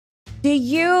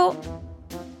Do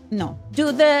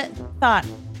the thought.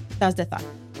 That's the thought.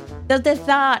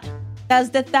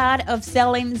 Does the thought of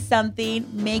selling something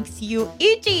makes you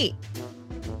itchy?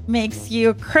 Makes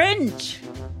you cringe?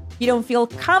 You don't feel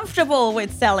comfortable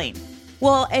with selling?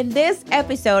 Well, in this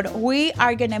episode, we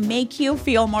are going to make you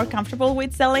feel more comfortable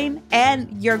with selling,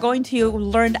 and you're going to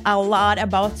learn a lot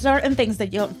about certain things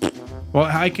that you'll... Well,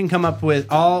 I can come up with...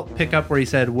 I'll pick up where you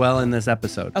said, well, in this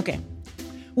episode. Okay.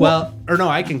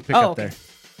 I can pick up there.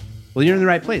 Well, you're in the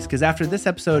right place, because after this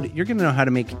episode, you're going to know how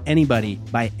to make anybody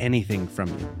buy anything from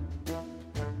you.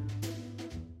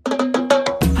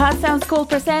 Pod Sound School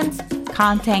presents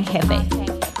Content Jefe,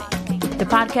 the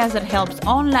podcast that helps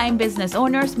online business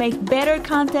owners make better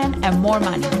content and more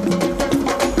money.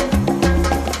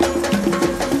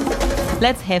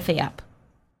 Let's Jefe up.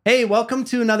 Hey, welcome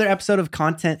to another episode of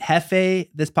Content Jefe.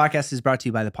 This podcast is brought to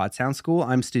you by the Pod Sound School.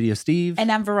 I'm Studio Steve.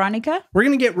 And I'm Veronica. We're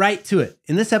going to get right to it.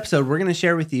 In this episode, we're going to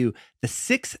share with you the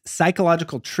 6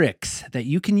 psychological tricks that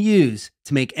you can use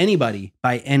to make anybody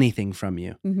buy anything from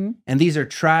you. Mm-hmm. And these are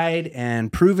tried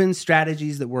and proven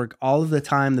strategies that work all of the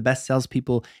time. The best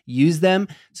salespeople use them.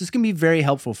 So it's going to be very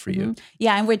helpful for you.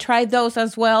 Yeah, and we tried those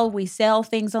as well. We sell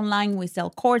things online. We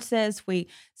sell courses. We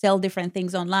sell different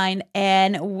things online.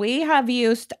 And we have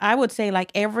used, I would say,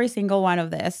 like every single one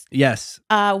of this. Yes.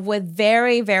 With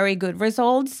very, very good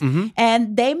results. Mm-hmm.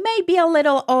 And they may be a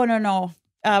little,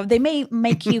 they may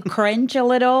make you cringe a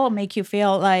little, make you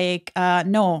feel like,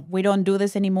 no, we don't do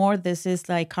this anymore. This is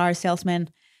like car salesman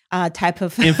type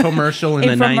of infomercial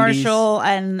in the 90s. Infomercial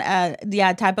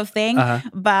and type of thing. Uh-huh.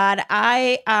 But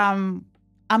I'm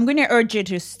going to urge you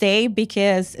to stay,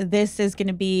 because this is going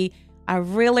to be a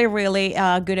really, really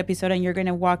good episode, and you're going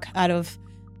to walk out of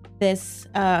this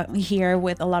here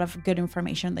with a lot of good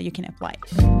information that you can apply.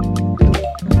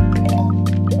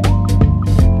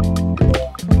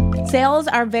 Sales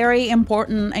are very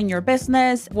important in your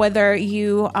business, whether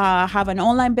you have an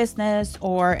online business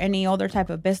or any other type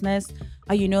of business.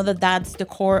 You know that that's the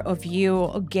core of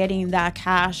you getting that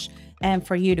cash and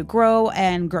for you to grow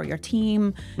your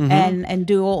team and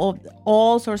do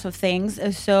all sorts of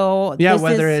things. So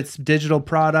whether it's digital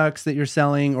products that you're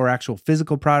selling or actual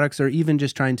physical products, or even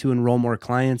just trying to enroll more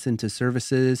clients into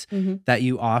services that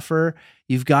you offer,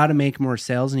 you've got to make more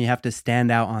sales and you have to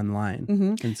stand out online.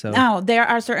 Mm-hmm. And so now there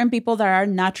are certain people that are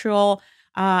natural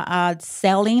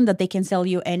selling, that they can sell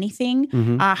you anything.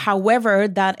 However,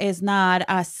 that is not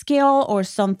a skill or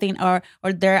something, or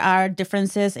there are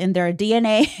differences in their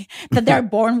DNA that they're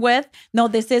born with. No,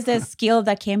 this is a skill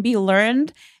that can be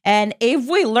learned. And if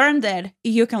we learned it,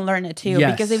 you can learn it too.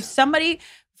 Yes. Because if somebody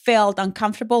felt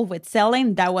uncomfortable with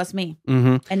selling, that was me.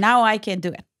 And now I can do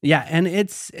it. Yeah, and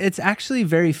it's actually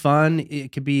very fun.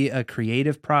 It could be a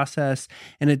creative process,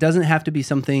 and it doesn't have to be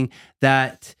something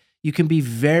that you can be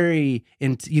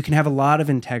you can have a lot of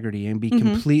integrity and be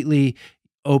completely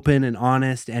open and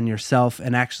honest and yourself.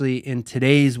 And actually, in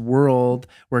today's world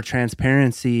where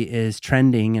transparency is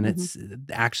trending, and it's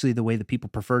actually the way that people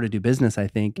prefer to do business, I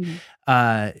think,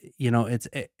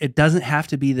 it doesn't have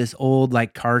to be this old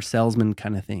like car salesman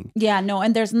kind of thing. Yeah, no,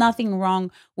 and there's nothing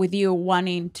wrong with you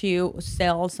wanting to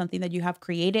sell something that you have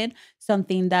created,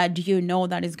 something that you know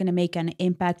that is going to make an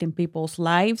impact in people's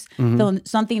lives,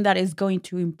 something that is going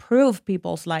to improve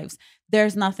people's lives.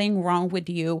 There's nothing wrong with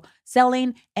you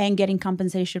selling and getting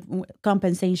compensation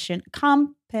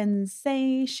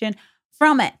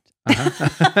from it.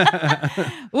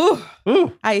 Ooh.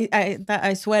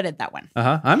 I sweated that one.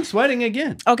 I'm sweating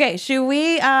again. Okay, should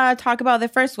we talk about the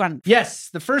first one? Yes,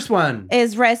 the first one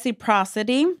is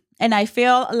reciprocity. And I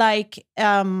feel like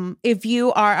if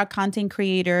you are a content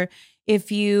creator,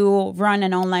 if you run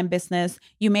an online business,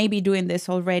 you may be doing this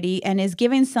already, and is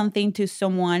giving something to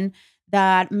someone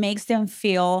that makes them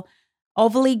feel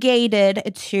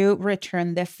obligated to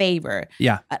return the favor.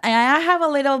 Yeah. And I have a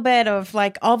little bit of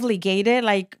like obligated,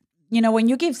 like, when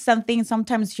you give something,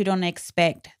 sometimes you don't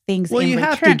expect things in return. Well, you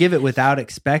have to give it without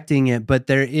expecting it, but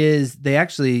they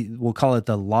actually will call it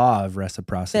the law of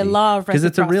reciprocity. The law of reciprocity. Because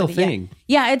it's a real thing.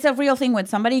 Yeah, it's a real thing. When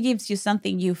somebody gives you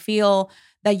something, you feel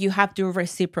that you have to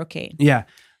reciprocate. Yeah.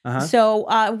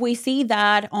 So we see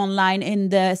that online in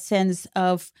the sense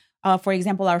of, for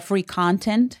example, our free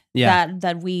content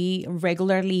that we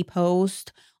regularly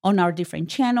post on our different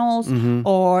channels,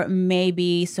 or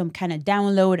maybe some kind of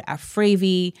download, a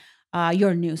freebie,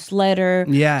 your newsletter.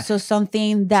 Yeah. So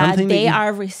something that they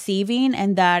are receiving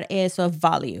and that is of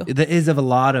value. That is of a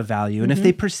lot of value. And if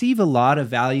they perceive a lot of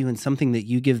value in something that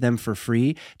you give them for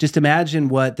free, just imagine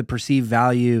what the perceived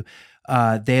value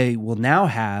they will now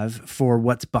have for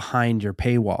what's behind your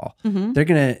paywall. Mhm. They're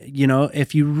going to,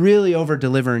 if you really over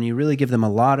deliver and you really give them a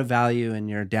lot of value in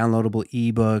your downloadable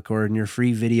ebook or in your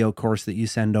free video course that you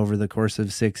send over the course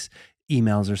of 6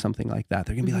 emails or something like that,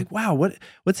 they're going to be like, wow,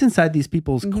 what's inside these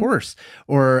people's course?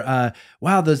 Or,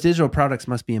 wow, those digital products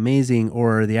must be amazing,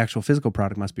 or the actual physical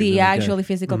product must be really good.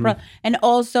 Physical product. And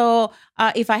also,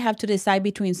 if I have to decide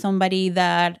between somebody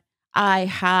that I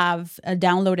have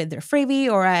downloaded their freebie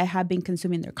or I have been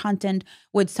consuming their content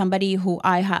with somebody who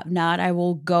I have not, I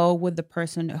will go with the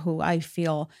person who I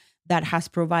feel that has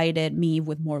provided me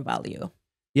with more value.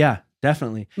 Yeah,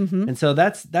 definitely. Mhm. And so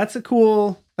that's a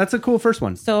cool first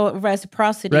one. So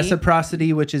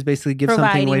Reciprocity, which is basically give something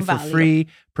Providing away for value. free,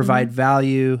 provide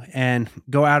value, and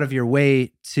go out of your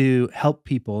way to help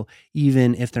people,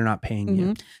 even if they're not paying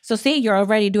you. So see, you're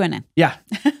already doing it. Yeah,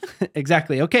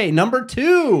 exactly. Okay, number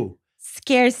 2.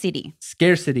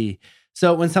 Scarcity.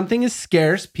 So when something is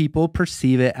scarce, people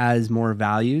perceive it as more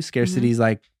value. Scarcity is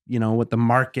like, what the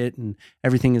market and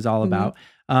everything is all about.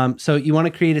 So you want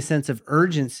to create a sense of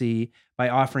urgency by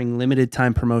offering limited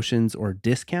time promotions or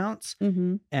discounts.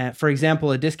 For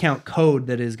example, a discount code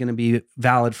that is going to be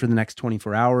valid for the next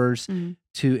 24 hours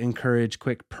to encourage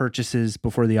quick purchases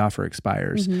before the offer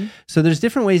expires. So there's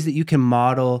different ways that you can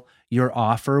model your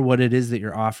offer, what it is that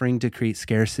you're offering to create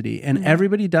scarcity. And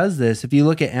everybody does this. If you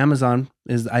look at Amazon,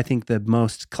 is I think the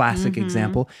most classic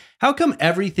example. How come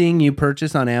everything you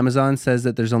purchase on Amazon says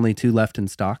that there's only 2 left in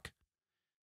stock?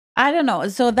 I don't know.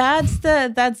 So that's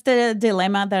the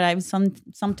dilemma that I've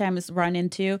sometimes run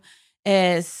into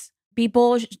is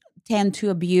people tend to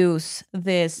abuse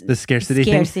the scarcity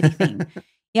thing.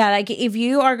 Yeah, like if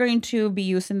you are going to be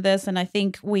using this, and I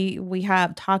think we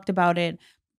have talked about it,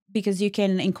 because you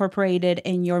can incorporate it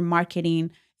in your marketing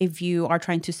if you are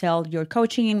trying to sell your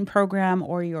coaching program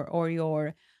or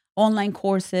your online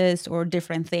courses or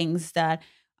different things that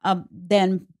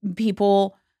then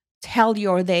people tell you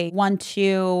or they want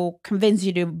to convince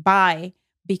you to buy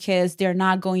because they're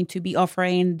not going to be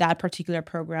offering that particular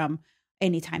program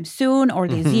anytime soon or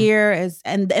this year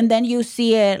and then you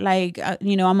see it like a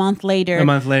month later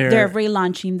they're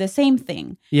relaunching the same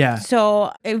thing. Yeah.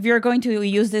 So if you're going to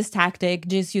use this tactic,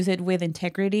 just use it with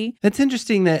integrity. That's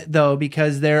interesting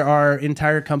because there are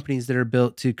entire companies that are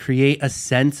built to create a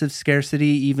sense of scarcity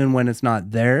even when it's not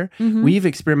there. We've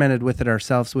experimented with it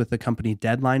ourselves with the company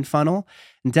Deadline Funnel.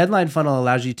 And Deadline Funnel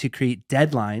allows you to create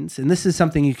deadlines. And this is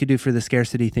something you could do for the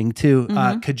scarcity thing too.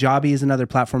 Kajabi is another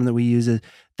platform that we use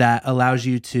that allows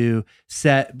you to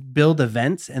build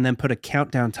events and then put a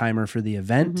countdown timer for the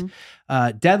event.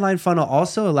 Deadline Funnel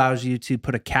also allows you to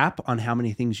put a cap on how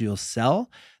many things you'll sell.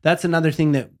 That's another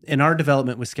thing that in our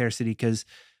development with scarcity, because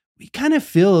we kind of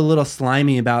feel a little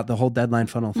slimy about the whole Deadline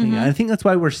Funnel thing. I think that's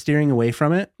why we're steering away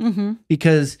from it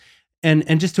because,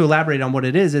 and just to elaborate on what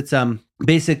it is, it's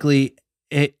basically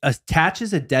it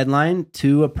attaches a deadline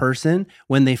to a person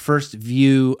when they first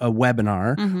view a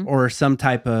webinar or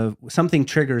something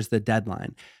triggers the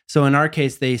deadline. So in our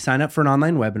case, they sign up for an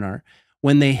online webinar.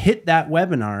 When they hit that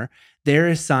webinar, they're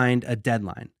assigned a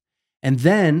deadline. And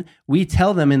then we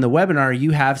tell them in the webinar,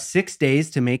 you have 6 days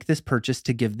to make this purchase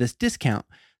to give this discount.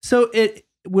 So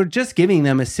we're just giving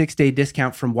them a 6-day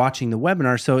discount from watching the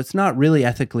webinar. So it's not really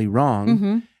ethically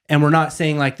wrong. And we're not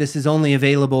saying like this is only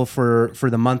available for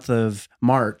the month of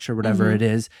March or whatever it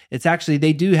is. It's actually,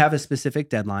 they do have a specific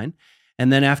deadline.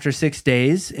 And then after 6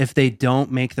 days, if they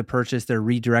don't make the purchase, they're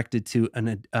redirected to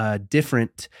a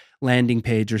different landing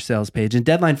page or sales page. And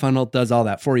Deadline Funnel does all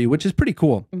that for you, which is pretty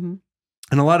cool.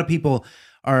 And a lot of people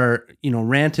are,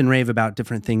 rant and rave about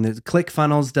different things.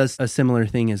 ClickFunnels does a similar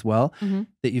thing as well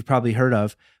that you've probably heard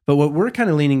of. But what we're kind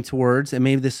of leaning towards, and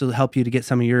maybe this will help you to get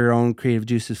some of your own creative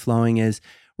juices flowing, is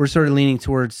we're sort of leaning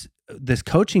towards this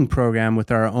coaching program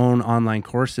with our own online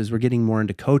courses. We're getting more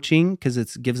into coaching because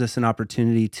it gives us an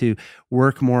opportunity to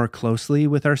work more closely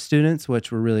with our students,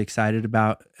 which we're really excited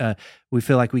about. We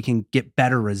feel like we can get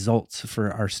better results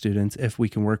for our students if we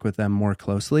can work with them more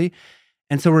closely.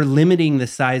 And so we're limiting the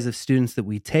size of students that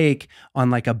we take on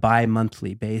like a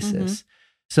bi-monthly basis.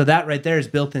 So that right there is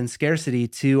built-in scarcity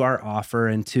to our offer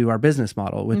and to our business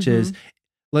model, which is,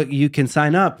 look, you can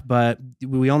sign up, but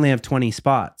we only have 20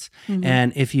 spots.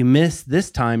 And if you miss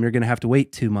this time, you're going to have to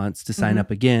wait 2 months to sign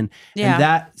up again. Yeah. And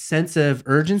that sense of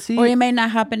urgency. Or it may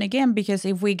not happen again because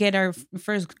if we get our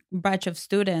first batch of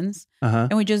students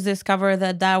and we just discover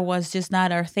that was just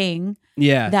not our thing,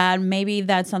 that maybe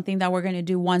that's something that we're going to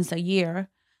do once a year,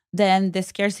 then the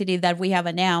scarcity that we have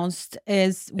announced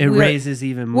is It raises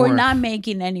even more. We're not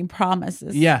making any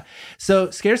promises. Yeah. So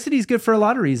scarcity is good for a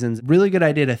lot of reasons. Really good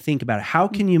idea to think about it. How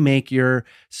can you make your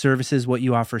services, what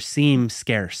you offer, seem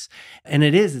scarce? And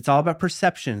it's all about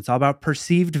perception. It's all about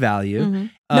perceived value. Mm-hmm.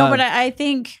 No, but I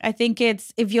think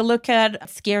it's, if you look at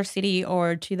scarcity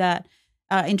or to that,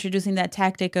 introducing that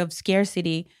tactic of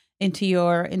scarcity into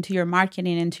your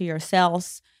marketing, into your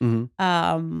sales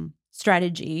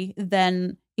strategy,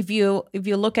 then if you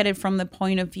look at it from the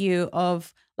point of view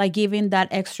of like giving that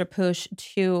extra push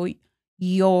to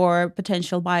your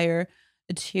potential buyer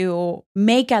to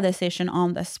make a decision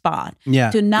on the spot,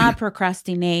 to not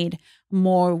procrastinate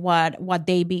more what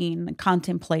they've been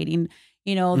contemplating.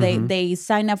 You know, they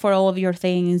sign up for all of your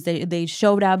things. They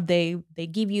showed up. They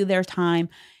give you their time,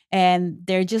 and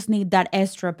they just need that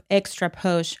extra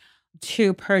push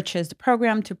to purchase the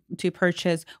program, to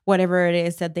purchase whatever it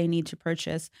is that they need to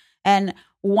purchase. And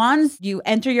once you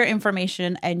enter your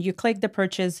information and you click the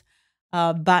purchase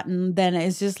button, then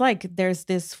it's just like there's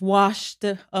this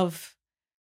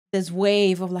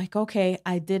wave of like, okay,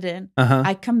 I did it.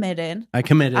 I committed.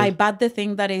 I bought the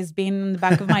thing that has been in the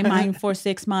back of my mind for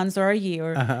 6 months or a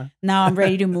year. Now I'm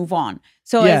ready to move on.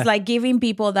 So it's like giving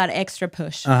people that extra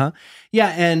push.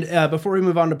 Yeah. And before we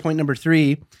move on to point number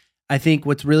 3, I think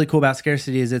what's really cool about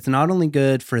scarcity is it's not only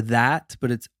good for that, but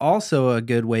it's also a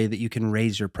good way that you can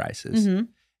raise your prices.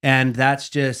 And that's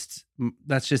just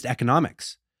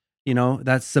economics. You know,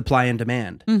 that's supply and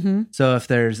demand. So if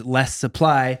there's less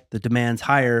supply, the demand's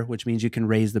higher, which means you can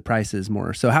raise the prices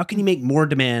more. So how can you make more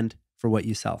demand for what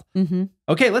you sell?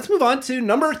 Okay, let's move on to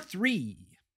number 3,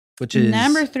 which is...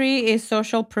 Number 3 is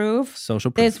social proof.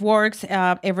 Social proof. This works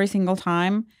every single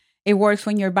time. It works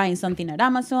when you're buying something at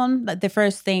Amazon. The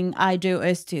first thing I do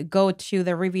is to go to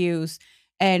the reviews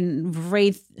and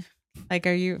rate. Like,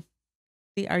 are you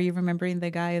remembering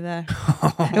the guy that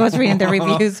was reading the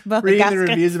reviews about the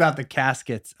reviews about the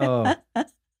caskets? Oh,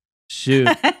 shoot!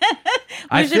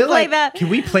 I feel like that. Can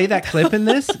we play that clip in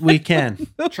this? We can.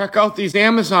 Check out these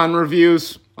Amazon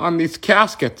reviews on these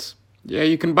caskets. Yeah,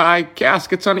 you can buy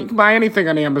caskets on it. You can buy anything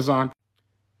on Amazon.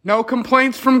 No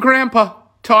complaints from Grandpa.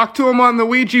 Talked to him on the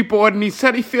Ouija board, and he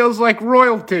said he feels like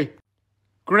royalty.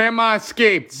 Grandma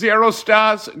escaped. 0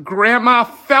 stars. Grandma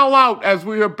fell out as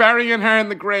we were burying her in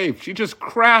the grave. She just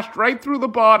crashed right through the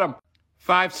bottom.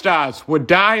 5 stars. Would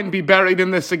die and be buried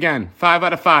in this again. 5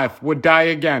 out of 5. Would die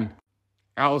again.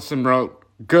 Allison wrote,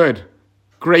 good.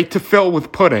 Great to fill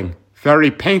with pudding. Very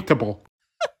paintable.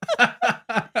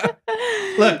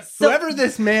 Look, whoever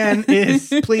this man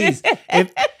is, please,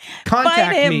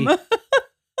 contact me.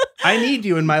 I need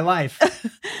you in my life.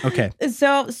 Okay.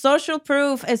 So social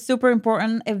proof is super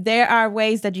important. If there are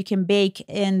ways that you can bake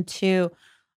into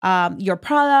your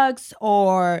products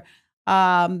or,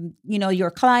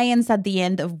 your clients at the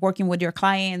end of working with your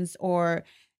clients or,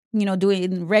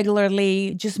 doing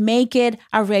regularly, just make it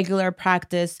a regular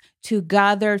practice to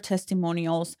gather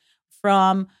testimonials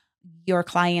from your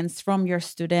clients, from your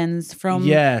students, from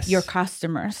your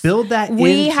customers. Build that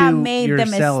we into have made your the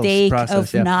mistake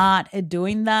process, of not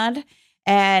doing that,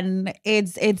 and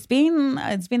it's been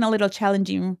a little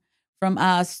challenging from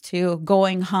us to go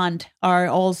and hunt our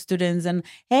old students and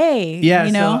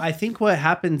so I think what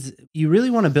happens, you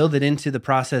really want to build it into the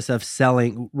process of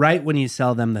selling right when you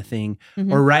sell them the thing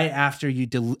or right after you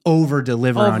over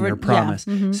deliver on your promise.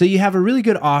 So you have a really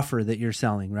good offer that you're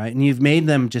selling, right? And you've made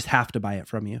them just have to buy it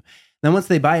from you. Then once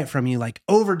they buy it from you, like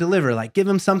over deliver, like give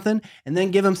them something and then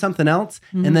give them something else.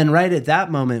 And then right at that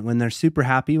moment when they're super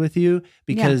happy with you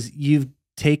because you've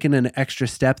taken an extra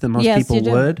step than most people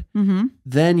would,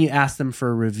 then you ask them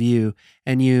for a review.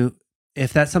 And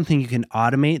if that's something you can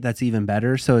automate, that's even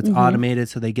better. So it's automated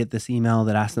so they get this email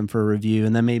that asks them for a review.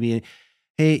 And then maybe,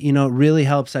 hey, it really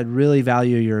helps. I'd really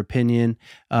value your opinion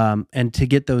and to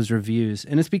get those reviews.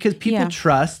 And it's because people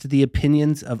trust the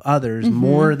opinions of others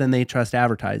more than they trust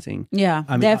advertising. Yeah,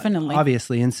 I mean, definitely.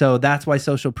 Obviously. And so that's why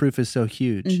social proof is so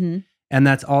huge. And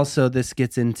that's also, this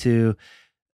gets into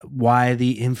why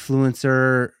the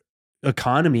influencer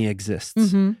economy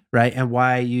exists, right? And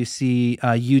why you see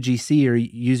UGC or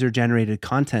user-generated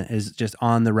content is just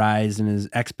on the rise and is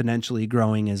exponentially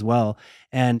growing as well.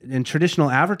 And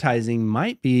traditional advertising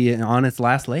might be on its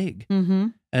last leg.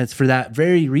 And it's for that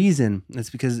very reason. It's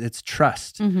because it's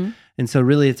trust. And so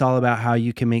really it's all about how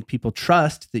you can make people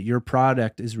trust that your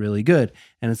product is really good.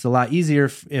 And it's a lot easier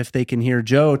if they can hear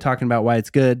Joe talking about why it's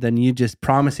good than you just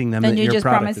promising them that your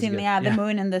product is good. The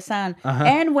moon and the sun.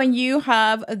 And when you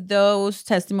have those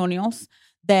testimonials,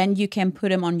 then you can put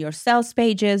them on your sales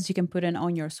pages. You can put them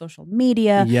on your social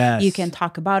media. You can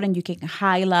talk about it. You can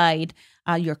highlight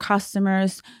your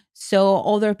customers. so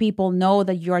other people know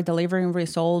that you are delivering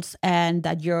results and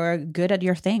that you're good at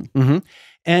your thing. Mm-hmm.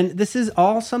 And this is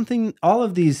all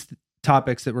of these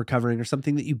topics that we're covering are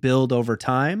something that you build over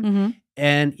time. Mm-hmm.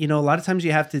 And, a lot of times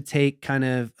you have to take kind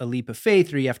of a leap of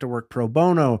faith, or you have to work pro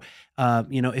bono.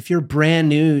 If you're brand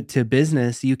new to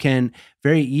business, you can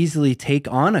very easily take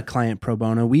on a client pro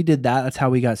bono. We did that. That's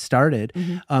how we got started,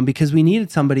 because we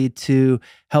needed somebody to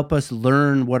help us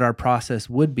learn what our process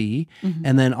would be.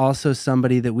 And then also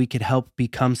somebody that we could help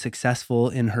become successful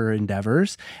in her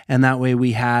endeavors. And that way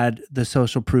we had the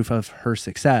social proof of her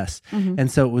success.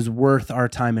 And so it was worth our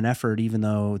time and effort, even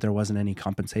though there wasn't any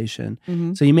compensation.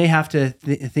 So you may have to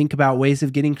think about ways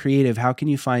of getting creative. How can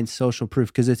you find social proof?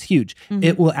 Because it's huge.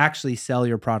 It will actually sell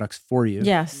your products for you.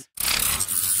 Yes.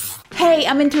 Hey,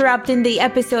 I'm interrupting the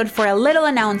episode for a little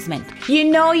announcement. You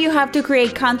know you have to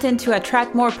create content to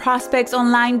attract more prospects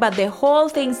online, but the whole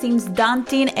thing seems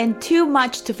daunting and too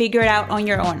much to figure it out on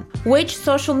your own. Which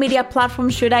social media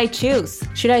platform should I choose?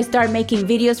 Should I start making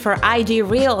videos for IG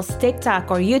Reels,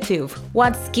 TikTok, or YouTube?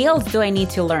 What skills do I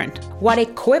need to learn? What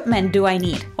equipment do I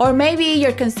need? Or maybe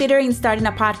you're considering starting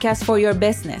a podcast for your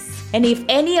business. And if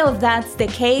any of that's the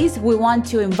case, we want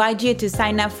to invite you to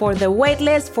sign up for the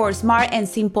waitlist for Smart and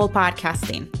Simple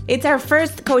Podcasting. It's our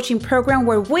first coaching program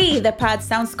where we, the Pod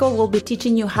Sound School, will be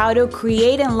teaching you how to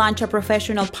create and launch a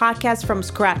professional podcast from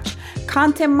scratch.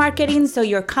 Content marketing, so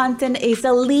your content is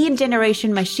a lead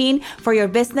generation machine for your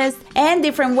business, and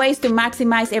different ways to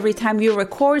maximize every time you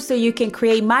record so you can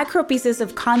create micro pieces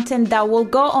of content that will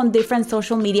go on different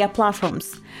social media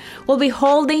platforms. We'll be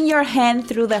holding your hand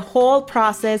through the whole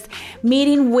process,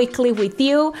 meeting weekly with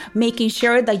you, making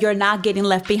sure that you're not getting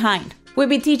left behind. We'll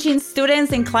be teaching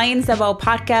students and clients about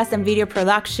podcast and video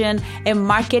production and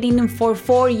marketing for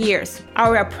 4 years.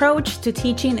 Our approach to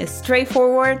teaching is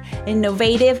straightforward,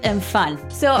 innovative, and fun.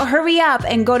 So hurry up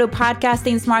and go to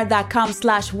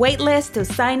podcastingsmart.com/waitlist to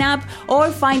sign up,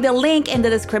 or find the link in the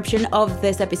description of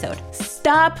this episode.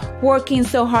 Stop working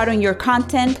so hard on your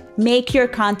content. Make your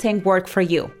content work for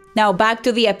you. Now back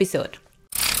to the episode.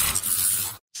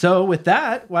 So with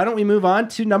that, why don't we move on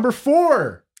to number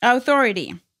 4?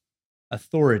 Authority.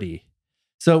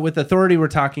 So with authority, we're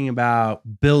talking about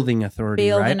building authority,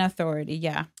 Building right? authority,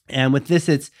 yeah. And with this,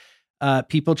 it's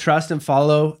people trust and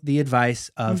follow the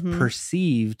advice of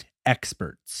perceived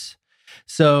experts.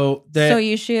 So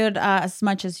you should, as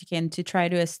much as you can, to try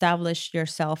to establish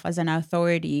yourself as an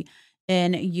authority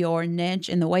in your niche.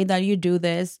 In the way that you do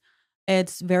this,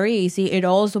 it's very easy. It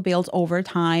also builds over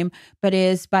time, but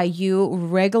is by you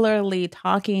regularly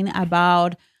talking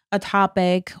about a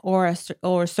topic or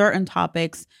certain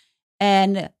topics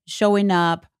and showing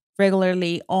up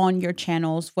regularly on your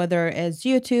channels, whether it's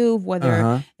YouTube,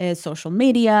 whether it's social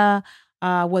media,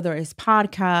 whether it's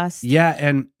podcasts. Yeah,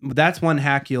 and that's one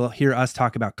hack you'll hear us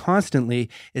talk about constantly,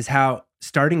 is how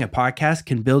starting a podcast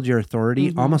can build your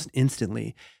authority almost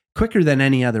instantly, quicker than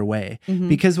any other way.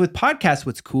 Because with podcasts,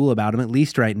 what's cool about them, at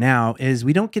least right now, is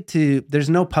there's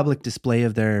no public display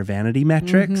of their vanity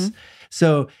metrics.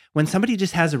 So when somebody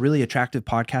just has a really attractive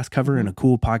podcast cover and a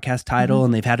cool podcast title,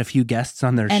 and they've had a few guests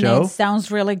on their show, and it sounds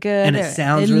really good, it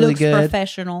looks looks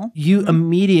professional, you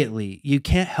immediately, you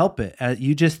can't help it.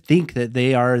 You just think that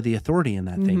they are the authority in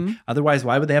that thing. Otherwise,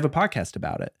 why would they have a podcast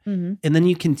about it? And then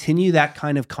you continue that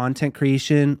kind of content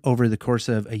creation over the course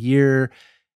of a year,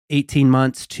 18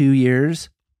 months, 2 years,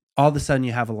 all of a sudden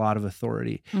you have a lot of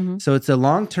authority. So it's a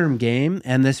long-term game,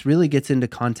 and this really gets into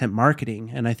content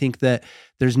marketing. And I think that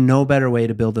there's no better way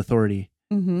to build authority,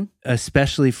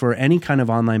 especially for any kind of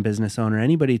online business owner,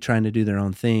 anybody trying to do their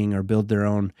own thing or build their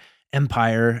own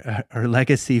empire or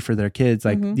legacy for their kids.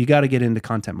 Like you got to get into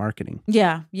content marketing.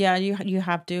 Yeah, you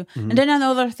have to. And then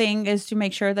another thing is to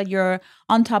make sure that you're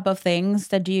on top of things,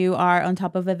 that you are on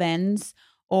top of events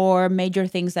or major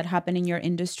things that happen in your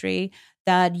industry,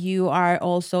 that you are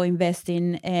also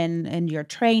investing in your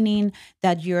training,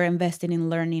 that you're investing in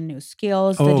learning new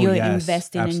skills, that you're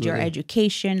investing in your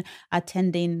education,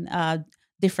 attending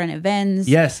different events.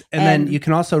 Yes, and then you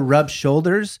can also rub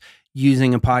shoulders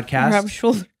using a podcast. Rub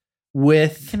shoulders. You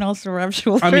can also rub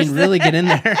shoulders. I mean, really get in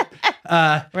there.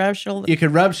 Rub shoulders. You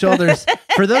can rub shoulders.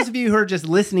 For those of you who are just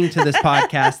listening to this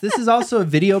podcast, this is also a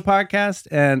video podcast,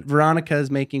 and Veronica is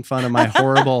making fun of my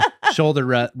horrible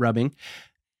shoulder rubbing.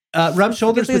 Rub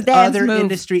shoulders with other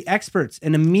industry experts,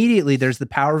 and immediately there's the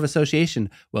power of association.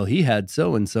 Well, he had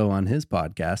so-and-so on his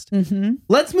podcast.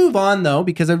 Let's move on, though,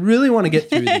 because I really want to get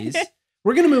through these.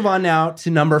 We're going to move on now to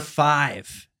number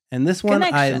 5. And this one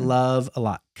I love a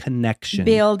lot. Connection.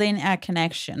 Building a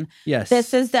connection. Yes.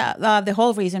 This is the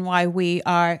whole reason why we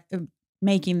are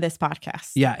making this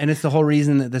podcast. Yeah. And it's the whole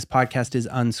reason that this podcast is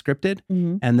unscripted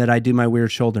and that I do my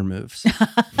weird shoulder moves.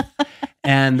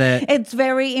 And that it's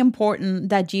very important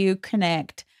that you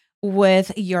connect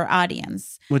with your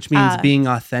audience. Which means being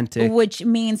authentic. Which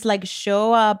means like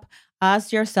show up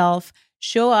as yourself,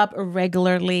 show up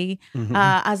regularly,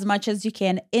 as much as you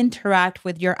can, interact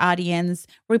with your audience,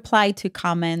 reply to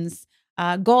comments,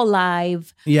 go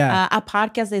live. Yeah. A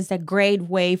podcast is a great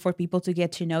way for people to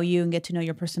get to know you and get to know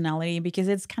your personality because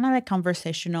it's kind of like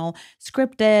conversational,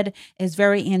 scripted, it's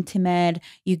very intimate.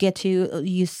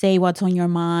 You say what's on your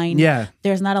mind. Yeah.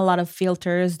 There's not a lot of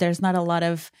filters. There's not a lot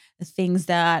of things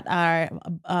that are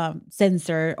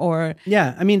censored or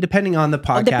I mean, depending on the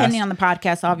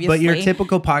podcast, obviously. But your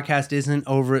typical podcast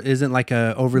isn't like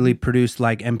a overly produced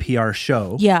like NPR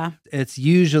show. Yeah. It's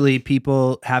usually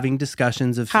people having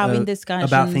discussions about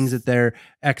things that they're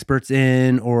experts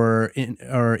in or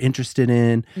interested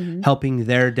in, helping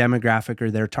their demographic or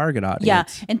their target audience.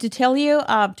 Yeah. And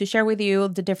to share with you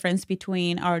the difference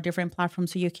between our different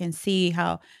platforms so you can see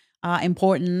how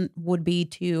important would be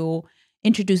to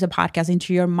introduce a podcast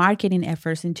into your marketing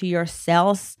efforts, into your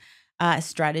sales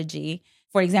strategy.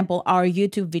 For example, our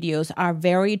YouTube videos are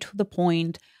very to the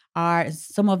point.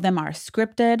 Some of them are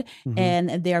scripted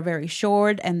and they are very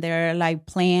short and they're like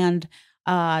planned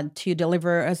to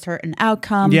deliver a certain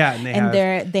outcome. Yeah,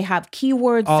 and they have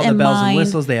keywords all the bells and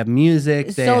whistles. They have music.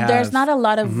 There's not a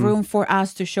lot of room for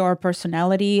us to show our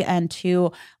personality and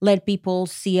to let people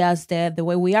see us the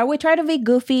way we are. We try to be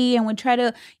goofy and we try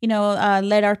to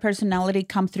let our personality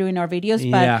come through in our videos,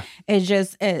 but it's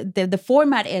just the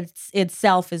format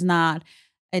itself is not.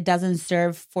 It doesn't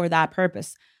serve for that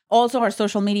purpose. Also, our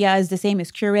social media is the same.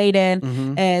 It's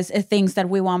curated as things that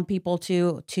we want people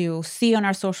to see on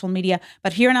our social media.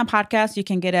 But here in our podcast, you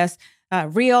can get us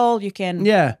real. You can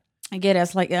get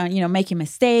us like making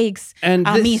mistakes and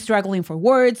me struggling for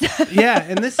words.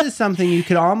 And this is something you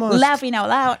could almost laughing out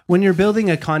loud when you're building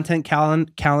a content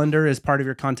calendar as part of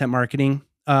your content marketing.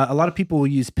 A lot of people will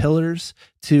use pillars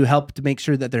to help to make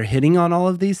sure that they're hitting on all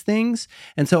of these things.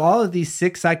 And so all of these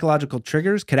 6 psychological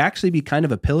triggers could actually be kind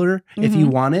of a pillar if you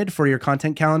wanted for your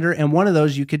content calendar. And one of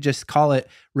those, you could just call it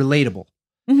relatable.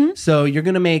 So you're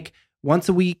going to make once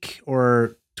a week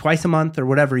or twice a month or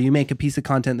whatever, you make a piece of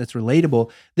content that's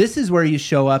relatable. This is where you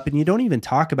show up and you don't even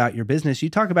talk about your business. You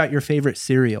talk about your favorite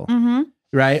cereal,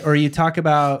 right? Or you talk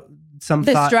about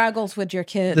struggles with your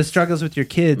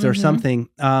kids, or something,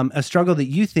 a struggle that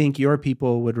you think your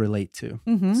people would relate to.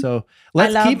 So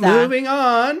let's keep moving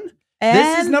on. And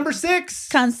this is number 6.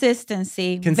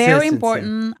 Consistency. Very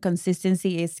important.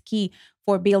 Consistency is key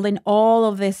for building all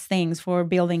of these things, for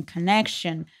building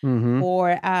connection,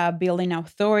 for building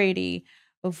authority,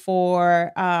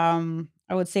 for I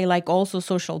would say like also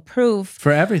social proof.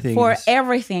 For everything.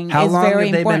 How long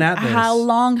have they been at this? How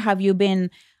long have you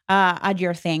been at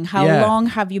your thing? How long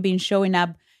have you been showing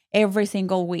up every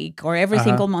single week or every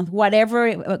single month?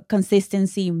 Whatever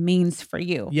consistency means for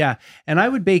you. Yeah. And I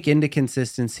would bake into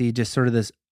consistency just sort of this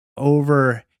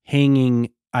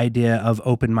overhanging idea of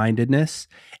open-mindedness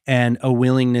and a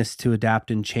willingness to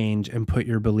adapt and change and put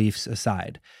your beliefs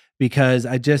aside. Because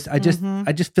I just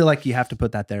feel like you have to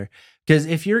put that there. Because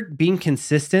if you're being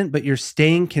consistent, but you're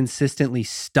staying consistently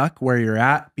stuck where you're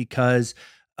at because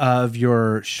of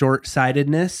your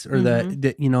short-sightedness or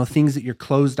the things that you're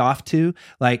closed off to,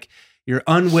 like you're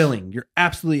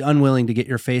absolutely unwilling to get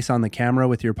your face on the camera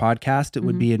with your podcast. It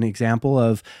would be an example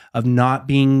of not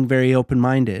being very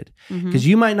open-minded, because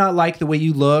you might not like the way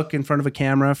you look in front of a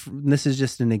camera. This is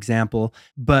just an example,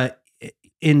 but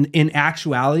in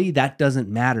actuality, that doesn't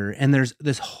matter. And there's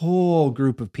this whole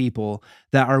group of people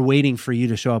that are waiting for you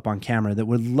to show up on camera that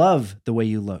would love the way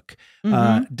you look,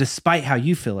 despite how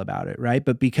you feel about it, right?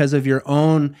 But because of your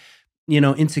own,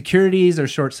 insecurities or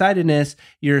short-sightedness,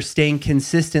 you're staying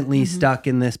consistently stuck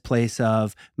in this place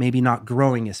of maybe not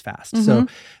growing as fast. So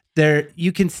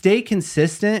you can stay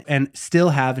consistent and still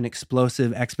have an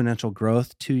explosive exponential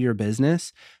growth to your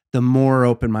business the more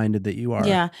open-minded that you are.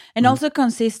 Yeah. And also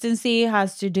consistency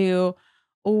has to do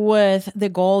with the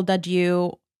goal that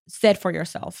you set for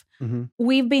yourself.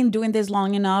 We've been doing this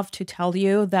long enough to tell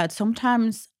you that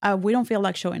sometimes we don't feel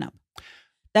like showing up.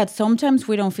 That sometimes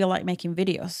we don't feel like making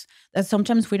videos. That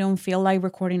sometimes we don't feel like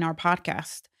recording our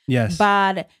podcast. Yes.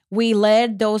 But we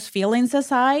let those feelings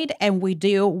aside and we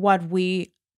do what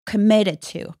we committed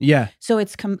to. Yeah. So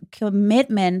it's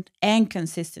commitment and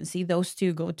consistency. Those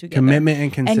two go together. Commitment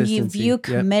and consistency. And if you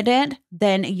committed,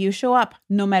 then you show up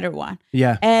no matter what.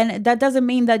 Yeah. And that doesn't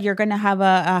mean that you're going to have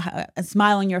a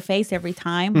smile on your face every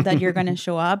time that you're going to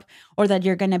show up, or that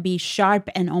you're going to be sharp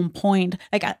and on point.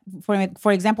 Like,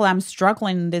 for example, I'm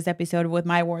struggling in this episode with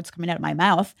my words coming out of my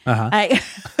mouth. I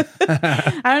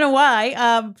don't know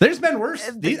why. There's been worse.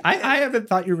 I haven't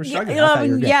thought you were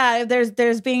struggling.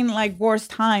 There's been like worse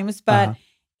times, but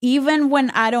even when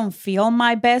I don't feel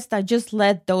my best, I just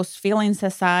let those feelings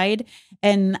aside,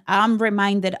 and I'm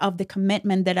reminded of the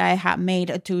commitment that I have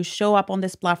made to show up on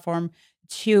this platform,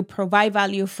 to provide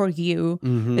value for you,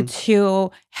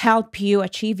 to help you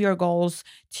achieve your goals,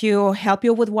 to help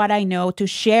you with what I know, to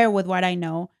share with what I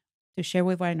know, to share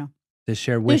with what I know. To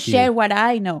share with you. Share what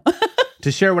I know.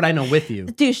 To share what I know with you.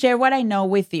 To share what I know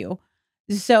with you.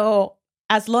 So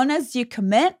as long as you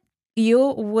commit, you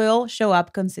will show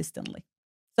up consistently.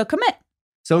 So commit.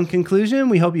 So in conclusion,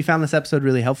 we hope you found this episode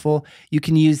really helpful. You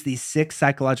can use these 6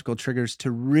 psychological triggers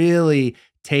to really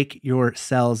take your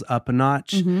sales up a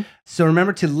notch. So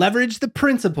remember to leverage the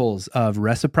principles of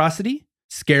reciprocity,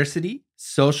 scarcity,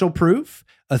 social proof,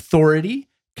 authority,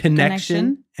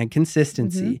 connection. And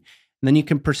consistency. And then you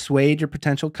can persuade your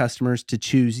potential customers to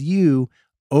choose you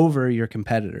over your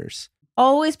competitors.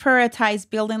 Always prioritize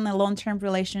building a long-term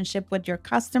relationship with your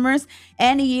customers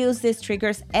and use these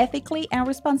triggers ethically and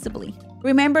responsibly.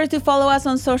 Remember to follow us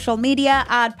on social media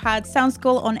at Pod Sound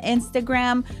School on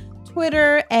Instagram,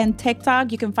 Twitter, and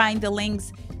TikTok. You can find the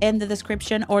links in the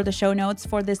description or the show notes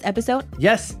for this episode.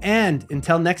 Yes, and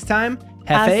until next time,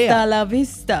 hasta la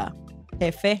vista,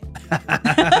 jefe.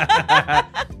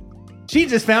 She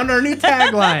just found our new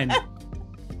tagline.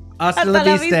 Hasta la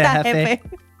vista, jefe.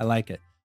 I like it.